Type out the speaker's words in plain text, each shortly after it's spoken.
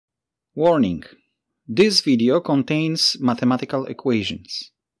Warning: this video contains mathematical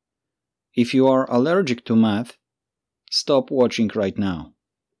equations. If you are allergic to math, stop watching right now.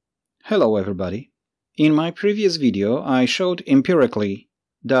 Hello everybody. In my previous video I showed empirically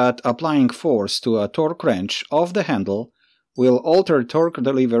that applying force to a torque wrench off the handle will alter torque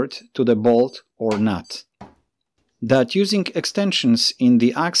delivered to the bolt or nut. That using extensions in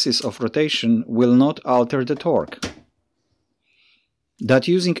the axis of rotation will not alter the torque. That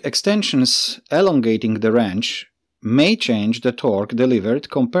using extensions elongating the wrench may change the torque delivered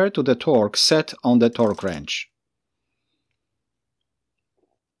compared to the torque set on the torque wrench.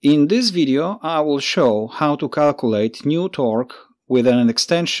 In this video I will show how to calculate new torque with an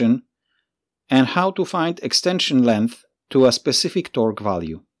extension and how to find extension length to a specific torque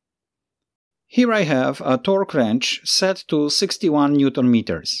value. Here I have a torque wrench set to 61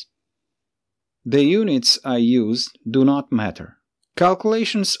 Nm. The units I used do not matter.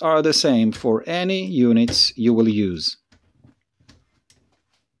 Calculations are the same for any units you will use.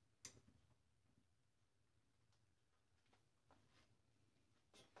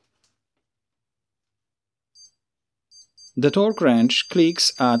 The torque wrench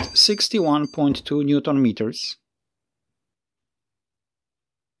clicks at 61.2 Nm.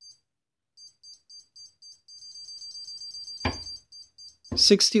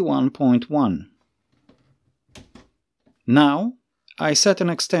 (61.1). Now I set an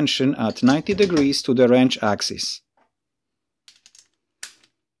extension at 90 degrees to the wrench axis.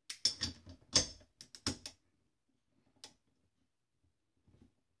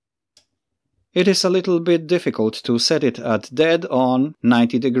 It is a little bit difficult to set it at dead-on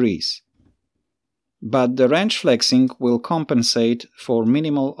 90 degrees, but the wrench flexing will compensate for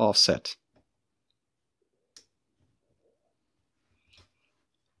minimal offset.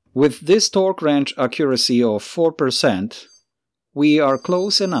 With this torque wrench accuracy of 4%, we are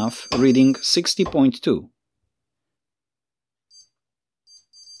close enough reading 60.2.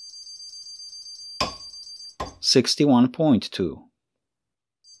 (61.2).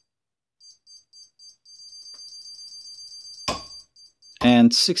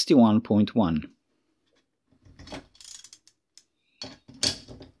 And 61.1.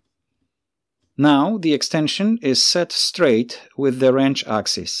 Now the extension is set straight with the wrench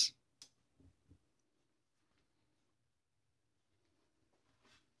axis.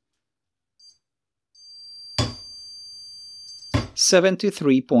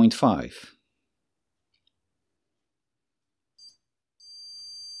 (73.5).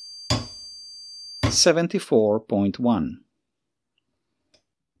 (74.1).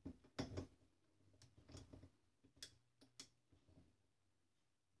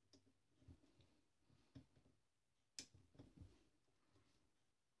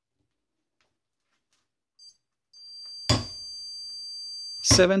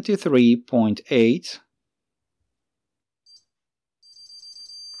 (73.8).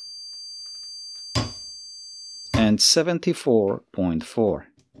 And 74.4.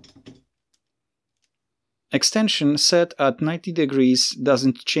 Extension set at 90 degrees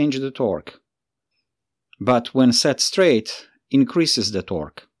doesn't change the torque, but when set straight, increases the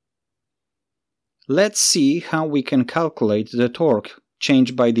torque. Let's see how we can calculate the torque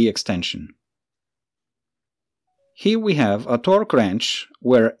changed by the extension. Here we have a torque wrench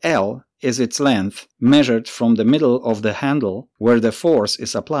where L is its length measured from the middle of the handle where the force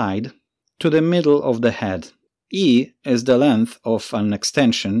is applied to the middle of the head. E is the length of an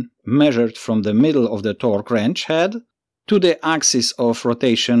extension measured from the middle of the torque wrench head to the axis of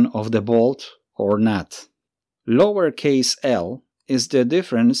rotation of the bolt or nut. Lowercase l is the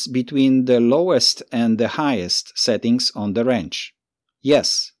difference between the lowest and the highest settings on the wrench.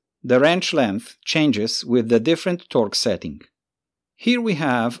 Yes, the wrench length changes with the different torque setting. Here we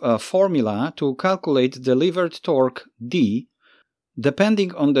have a formula to calculate delivered torque D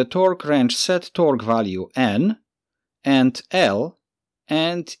depending on the torque wrench set torque value N and L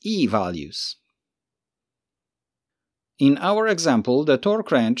and E values. In our example, the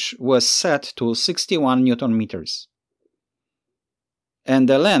torque wrench was set to 61 Nm. And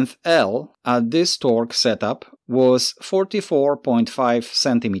the length L at this torque setup was 44.5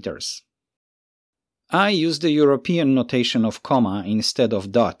 cm. I use the European notation of comma instead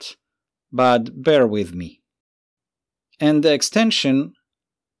of dot, but bear with me. And the extension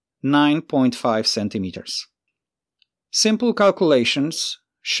 9.5 cm. Simple calculations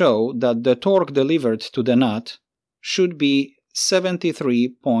show that the torque delivered to the nut should be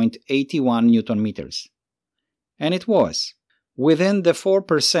 73.81 Nm. And it was. Within the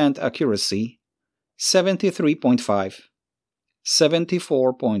 4% accuracy, 73.5,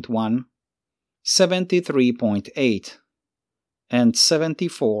 74.1, 73.8, and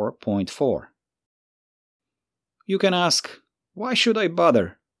 74.4. You can ask, why should I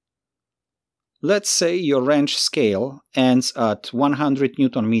bother? Let's say your wrench scale ends at 100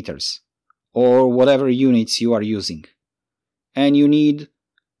 Newton meters, or whatever units you are using, and you need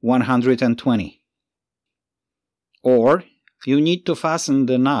 120. Or you need to fasten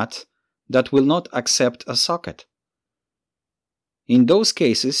the nut that will not accept a socket. In those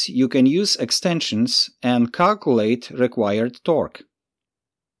cases, you can use extensions and calculate required torque.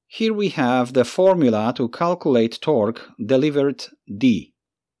 Here we have the formula to calculate torque delivered D.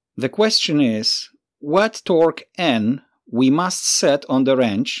 The question is, what torque N we must set on the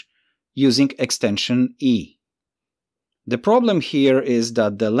wrench using extension E? The problem here is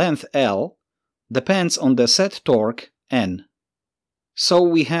that the length L depends on the set torque N. So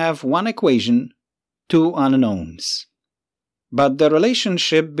we have one equation, two unknowns. But the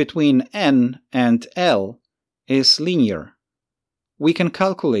relationship between N and L is linear. We can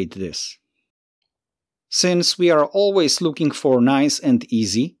calculate this. Since we are always looking for nice and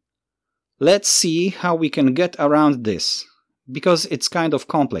easy, let's see how we can get around this, because it's kind of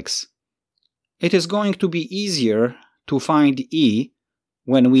complex. It is going to be easier to find E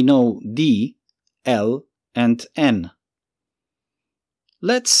when we know D, L, and N.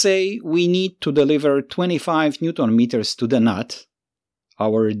 Let's say we need to deliver 25 Newton meters to the nut,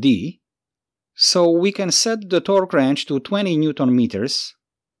 our D, so we can set the torque wrench to 20 Newton meters,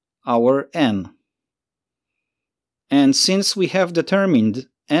 our N. And since we have determined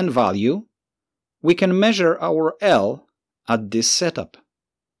N value, we can measure our L at this setup.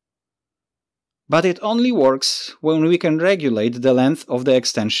 But it only works when we can regulate the length of the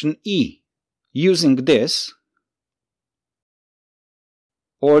extension E, using this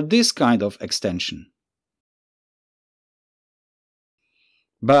or this kind of extension.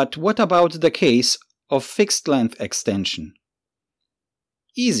 But what about the case of fixed length extension?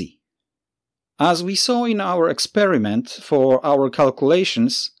 Easy. As we saw in our experiment, for our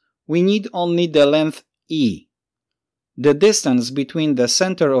calculations, we need only the length E, the distance between the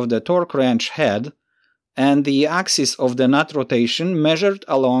center of the torque wrench head and the axis of the nut rotation measured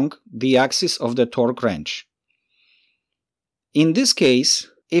along the axis of the torque wrench. In this case,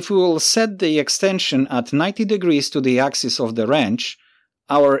 if we will set the extension at 90 degrees to the axis of the wrench,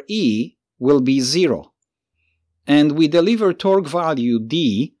 our E will be 0, and we deliver torque value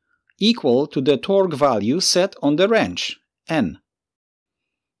D equal to the torque value set on the wrench, N.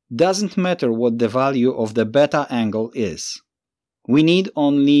 Doesn't matter what the value of the beta angle is. We need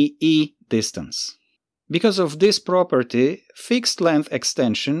only E distance. Because of this property, fixed length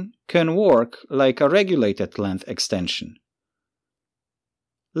extension can work like a regulated length extension.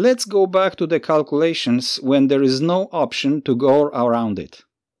 Let's go back to the calculations when there is no option to go around it.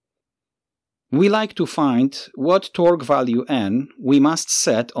 We like to find what torque value N we must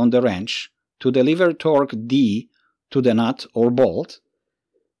set on the wrench to deliver torque D to the nut or bolt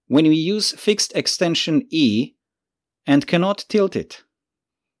when we use fixed extension E and cannot tilt it.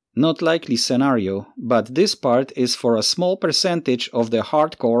 Not likely scenario, but this part is for a small percentage of the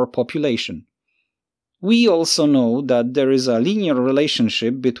hardcore population. We also know that there is a linear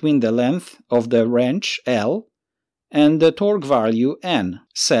relationship between the length of the wrench L and the torque value N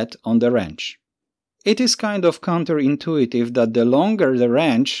set on the wrench. It is kind of counterintuitive that the longer the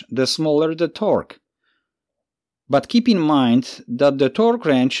wrench, the smaller the torque. But keep in mind that the torque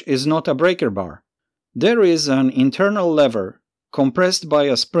wrench is not a breaker bar. There is an internal lever compressed by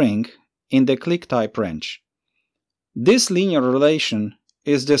a spring in the click-type wrench. This linear relation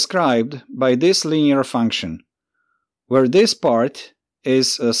is described by this linear function, where this part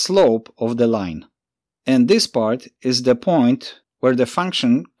is a slope of the line, and this part is the point where the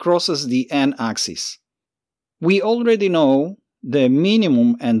function crosses the N-axis. We already know the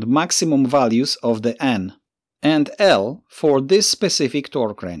minimum and maximum values of the N and L for this specific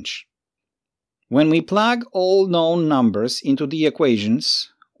torque wrench. When we plug all known numbers into the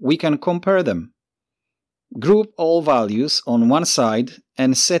equations, we can compare them. Group all values on one side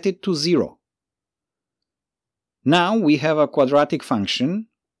and set it to 0. Now we have a quadratic function,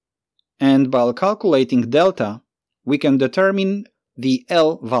 and by calculating delta, we can determine the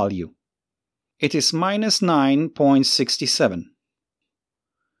L value. It is minus 9.67.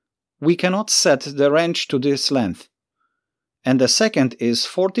 We cannot set the wrench to this length, and the second is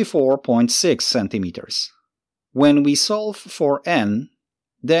 44.6 centimeters. When we solve for N,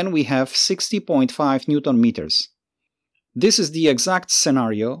 then we have 60.5 Newton meters. This is the exact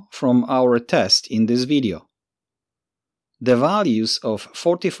scenario from our test in this video. The values of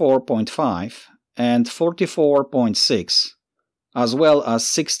 44.5 and 44.6, as well as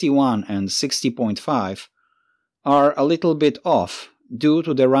 61 and 60.5, are a little bit off due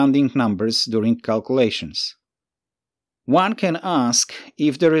to the rounding numbers during calculations. One can ask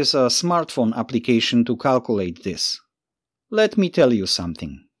if there is a smartphone application to calculate this. Let me tell you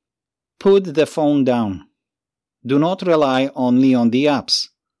something. Put the phone down. Do not rely only on the apps.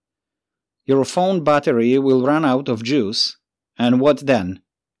 Your phone battery will run out of juice, and what then?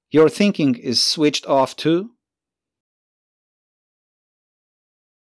 Your thinking is switched off too?